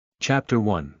Chapter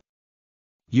 1.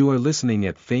 You are listening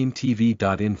at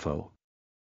FameTV.info.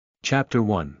 Chapter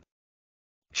 1.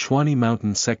 Xuanhuan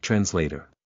Mountain Sect Translator.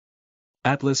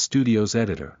 Atlas Studios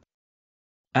Editor.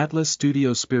 Atlas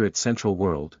Studios Spirit Central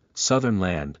World, Southern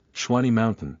Land, Xuanhuan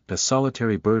Mountain. A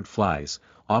solitary bird flies,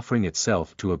 offering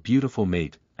itself to a beautiful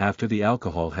mate. After the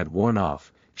alcohol had worn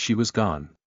off, she was gone.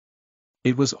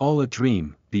 It was all a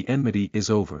dream, the enmity is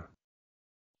over.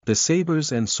 The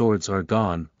sabers and swords are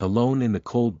gone. Alone in the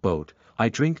cold boat, I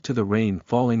drink to the rain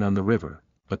falling on the river.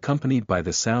 Accompanied by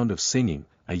the sound of singing,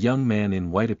 a young man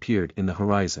in white appeared in the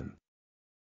horizon.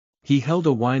 He held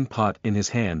a wine pot in his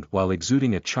hand while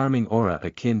exuding a charming aura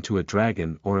akin to a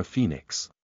dragon or a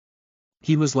phoenix.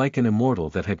 He was like an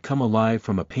immortal that had come alive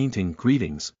from a painting.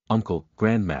 Greetings,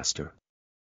 Uncle-Grandmaster.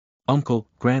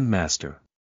 Uncle-Grandmaster.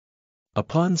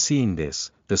 Upon seeing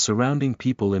this, the surrounding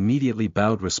people immediately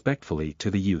bowed respectfully to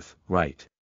the youth. Right.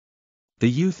 The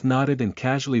youth nodded and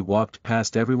casually walked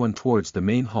past everyone towards the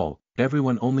main hall.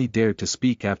 Everyone only dared to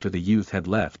speak after the youth had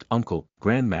left.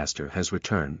 Uncle-Grandmaster has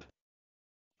returned.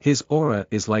 His aura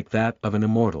is like that of an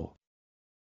immortal.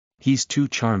 He's too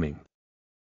charming.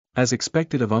 As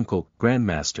expected of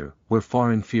Uncle-Grandmaster, we're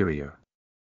far inferior.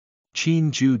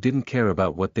 Xuanhuan didn't care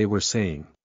about what they were saying.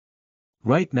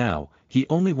 Right now, he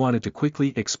only wanted to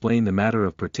quickly explain the matter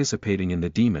of participating in the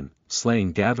demon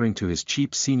slaying gathering to his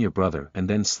cheap senior brother and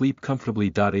then sleep comfortably.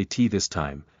 This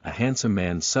time, a handsome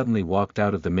man suddenly walked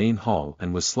out of the main hall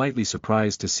and was slightly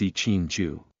surprised to see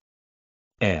Xuanhuan.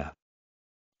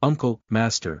 Uncle,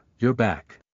 Master, you're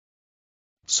back.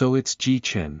 So it's Ji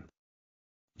Chen.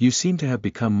 You seem to have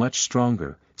become much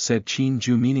stronger, said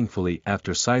Xuanhuan meaningfully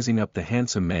after sizing up the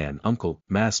handsome man. Uncle,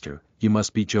 Master, you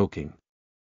must be joking.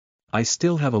 I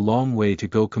still have a long way to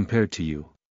go compared to you.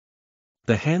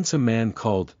 The handsome man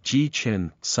called Ji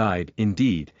Chen sighed.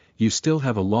 Indeed, you still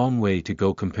have a long way to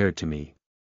go compared to me.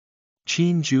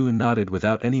 Xuanhuan nodded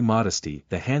without any modesty.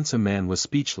 The handsome man was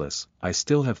speechless. I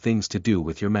still have things to do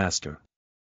with your master.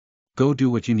 Go do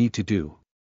what you need to do.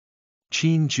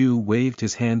 Xuanhuan waved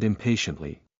his hand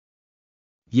impatiently.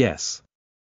 Yes.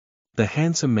 The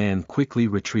handsome man quickly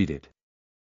retreated.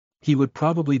 He would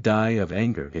probably die of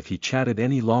anger if he chatted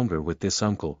any longer with this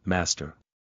uncle, master.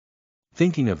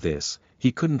 Thinking of this,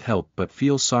 he couldn't help but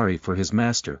feel sorry for his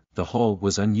master. The hall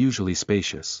was unusually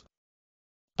spacious.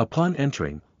 Upon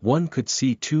entering, one could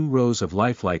see 2 rows of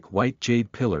lifelike white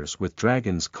jade pillars with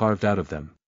dragons carved out of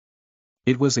them.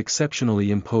 It was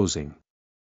exceptionally imposing.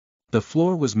 The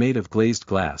floor was made of glazed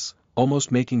glass,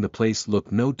 almost making the place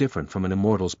look no different from an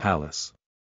immortal's palace.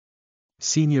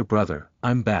 Senior brother,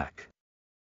 I'm back.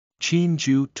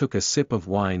 Xuanhuan took a sip of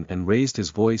wine and raised his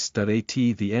voice. At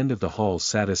the end of the hall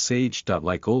sat a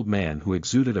sage-like old man who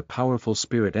exuded a powerful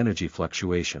spirit energy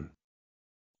fluctuation.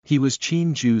 He was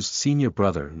Xuanhuan's senior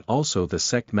brother and also the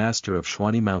sect master of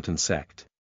Xuanhuan Mountain Sect.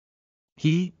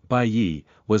 He, Bai Yi,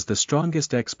 was the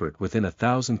strongest expert within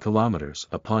 1,000 kilometers.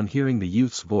 Upon hearing the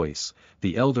youth's voice,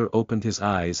 the elder opened his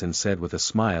eyes and said with a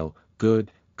smile,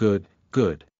 Good, good,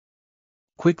 good.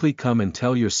 Quickly come and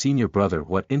tell your senior brother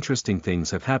what interesting things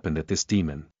have happened at this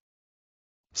demon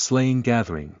slaying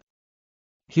gathering.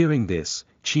 Hearing this,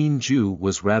 Xuanhuan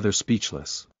was rather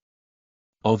speechless.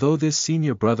 Although this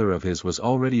senior brother of his was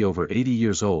already over 80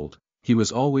 years old, he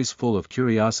was always full of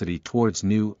curiosity towards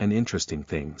new and interesting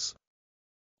things.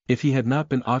 If he had not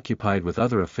been occupied with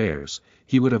other affairs,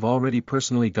 he would have already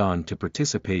personally gone to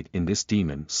participate in this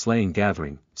demon slaying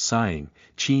gathering. Sighing,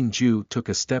 Xuanhuan took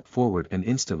a step forward and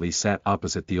instantly sat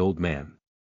opposite the old man.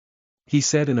 He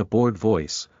said in a bored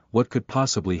voice, What could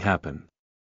possibly happen?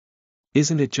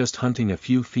 Isn't it just hunting a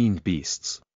few fiend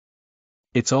beasts?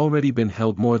 It's already been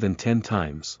held more than 10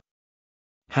 times.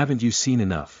 Haven't you seen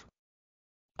enough?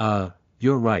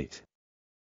 You're right.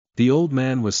 The old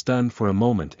man was stunned for a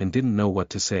moment and didn't know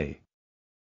what to say.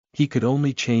 He could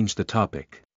only change the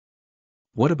topic.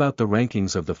 What about the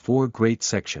rankings of the 4 great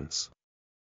sections?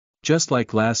 Just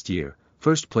like last year,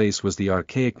 first place was the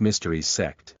Archaic Mysteries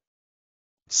sect.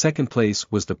 Second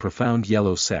place was the Profound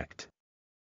Yellow sect.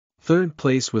 Third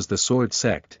place was the Sword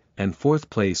sect, and fourth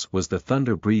place was the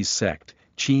Thunder Breeze sect,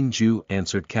 Xuanhuan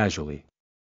answered casually.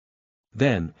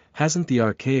 Then, hasn't the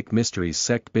Archaic Mysteries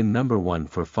sect been number 1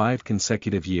 for 5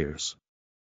 consecutive years?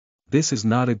 This is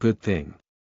not a good thing.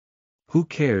 Who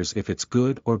cares if it's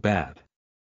good or bad?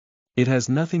 It has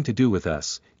nothing to do with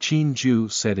us,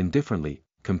 Xuanhuan said indifferently.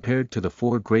 Compared to the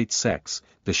 4 great sects,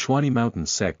 the Xuanhuan Mountain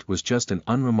sect was just an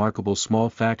unremarkable small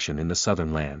faction in the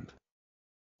southern land.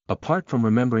 Apart from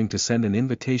remembering to send an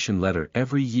invitation letter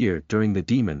every year during the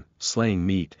demon slaying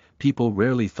meet, people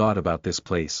rarely thought about this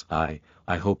place. I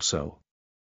hope so.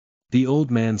 The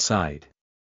old man sighed.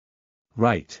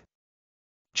 Right.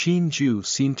 Qin Ju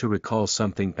seemed to recall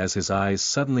something as his eyes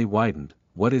suddenly widened.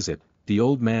 What is it? The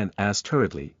old man asked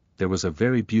hurriedly. There was a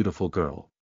very beautiful girl.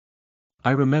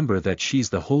 I remember that she's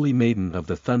the holy maiden of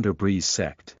the Thunder Breeze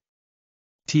sect.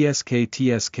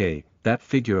 TSK, that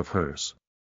figure of hers.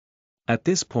 At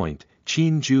this point,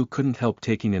 Qin Ju couldn't help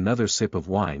taking another sip of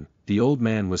wine. The old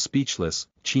man was speechless.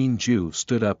 Qin Ju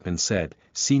stood up and said,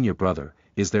 "Senior brother,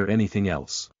 is there anything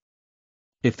else?"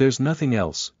 "If there's nothing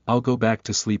else, I'll go back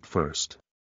to sleep first."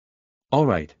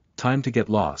 "Alright, time to get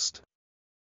lost."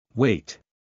 "Wait.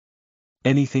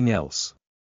 Anything else?"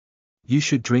 "You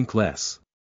should drink less."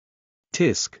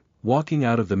 Tisk, walking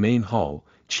out of the main hall,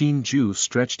 Qin Ju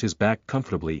stretched his back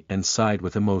comfortably and sighed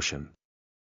with emotion.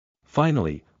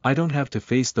 Finally, I don't have to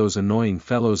face those annoying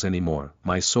fellows anymore.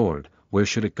 My sword, where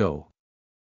should it go?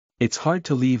 It's hard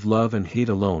to leave love and hate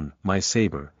alone. My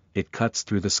saber, it cuts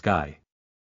through the sky.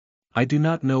 I do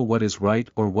not know what is right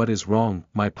or what is wrong.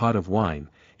 My pot of wine,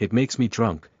 it makes me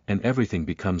drunk, and everything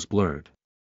becomes blurred.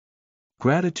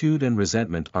 Gratitude and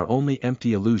resentment are only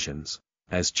empty illusions.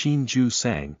 As Qin Ju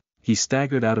sang, he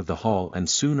staggered out of the hall and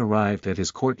soon arrived at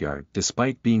his courtyard.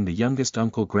 Despite being the youngest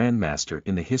Uncle-Grandmaster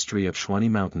in the history of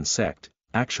Xuanhuan sect,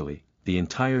 actually, the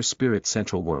entire Spirit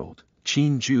Central world,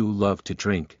 Qin Ju loved to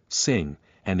drink, sing,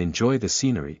 and enjoy the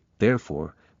scenery.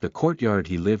 Therefore, the courtyard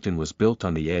he lived in was built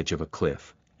on the edge of a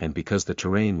cliff, and because the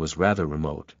terrain was rather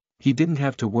remote, he didn't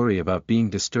have to worry about being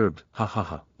disturbed. Ha ha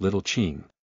ha, little Qin.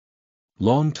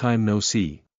 Long time no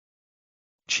see.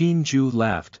 Qin Ju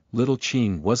laughed. Little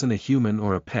Qin wasn't a human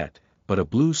or a pet, but a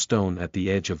blue stone at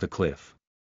the edge of the cliff.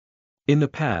 In the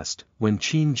past, when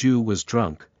Qin Ju was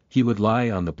drunk, he would lie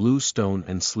on the blue stone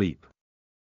and sleep.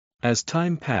 As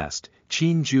time passed,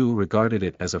 Qin Ju regarded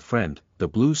it as a friend. The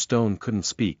blue stone couldn't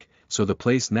speak, so the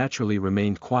place naturally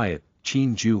remained quiet.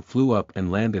 Qin Ju flew up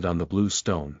and landed on the blue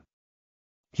stone.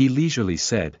 He leisurely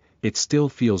said, "It still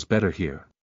feels better here.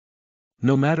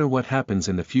 No matter what happens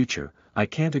in the future, I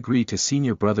can't agree to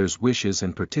senior brother's wishes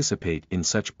and participate in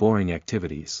such boring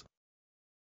activities."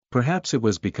 Perhaps it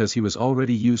was because he was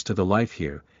already used to the life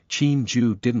here. Qin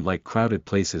Ju didn't like crowded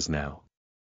places now.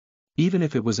 Even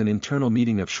if it was an internal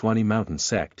meeting of Xuanhuan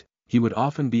sect, he would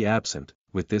often be absent.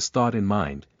 With this thought in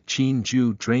mind, Qin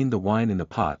Ju drained the wine in the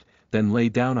pot, then lay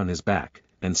down on his back,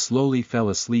 and slowly fell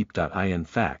asleep. In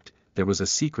fact, there was a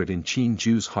secret in Qin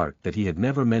Ju's heart that he had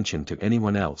never mentioned to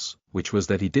anyone else, which was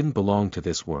that he didn't belong to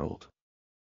this world.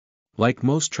 Like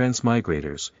most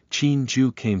transmigrators, Qin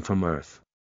Ju came from Earth.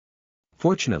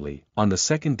 Fortunately, on the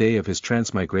second day of his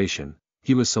transmigration,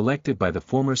 he was selected by the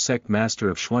former sect master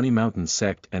of Xuanhuan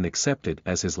sect and accepted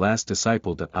as his last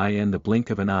disciple. In the blink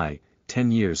of an eye,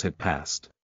 10 years had passed.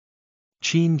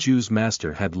 Qin Ju's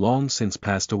master had long since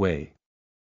passed away.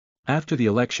 After the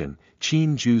election,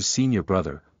 Qin Ju's senior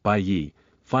brother, Bai Yi,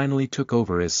 finally took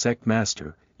over as sect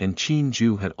master, and Qin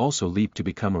Ju had also leaped to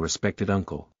become a respected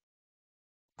uncle.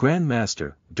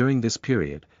 Grandmaster. During this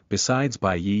period, besides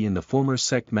Bai Yi and the former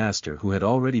sect master who had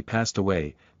already passed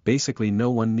away, basically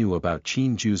no one knew about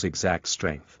Qin Ju's exact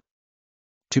strength.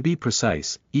 To be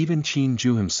precise, even Qin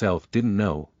Ju himself didn't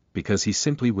know, because he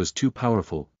simply was too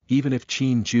powerful. Even if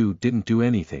Qin Ju didn't do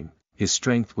anything, his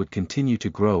strength would continue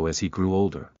to grow as he grew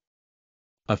older.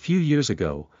 A few years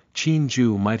ago, Qin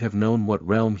Ju might have known what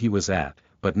realm he was at,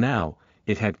 but now,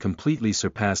 it had completely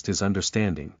surpassed his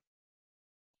understanding.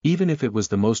 Even if it was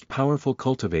the most powerful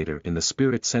cultivator in the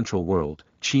Spirit Central world,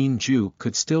 Qin Ju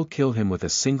could still kill him with a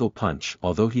single punch.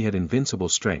 Although he had invincible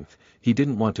strength, he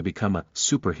didn't want to become a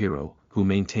superhero who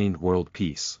maintained world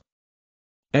peace.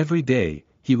 Every day,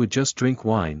 he would just drink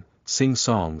wine, sing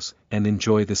songs, and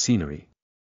enjoy the scenery.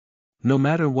 No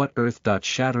matter what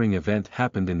earth-shattering event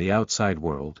happened in the outside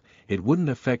world, it wouldn't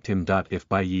affect him. If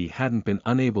Bai Yi hadn't been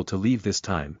unable to leave this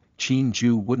time, Qin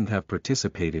Ju wouldn't have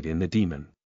participated in the demon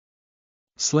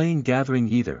slaying gathering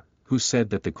either, who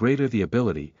said that the greater the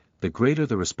ability, the greater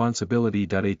the responsibility.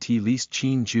 At least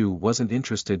Qin Ju wasn't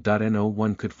interested. No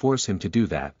one could force him to do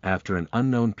that. After an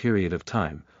unknown period of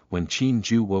time, when Qin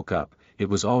Ju woke up, it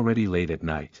was already late at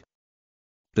night.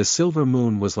 The silver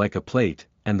moon was like a plate,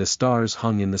 and the stars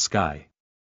hung in the sky.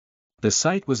 The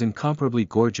sight was incomparably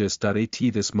gorgeous. At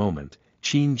this moment,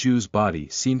 Qin Ju's body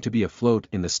seemed to be afloat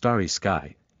in the starry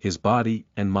sky, his body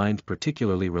and mind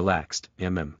particularly relaxed.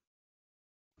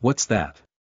 What's that?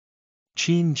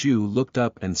 Qin Ju looked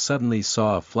up and suddenly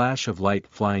saw a flash of light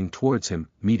flying towards him.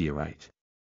 Meteorite.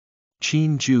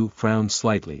 Qin Ju frowned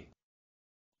slightly.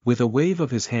 With a wave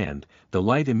of his hand, the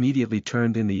light immediately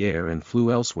turned in the air and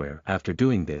flew elsewhere. After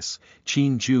doing this,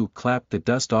 Qin Ju clapped the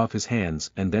dust off his hands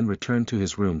and then returned to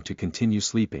his room to continue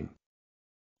sleeping.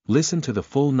 Listen to the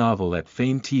full novel at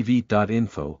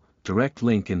FameTV.info, direct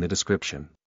link in the description.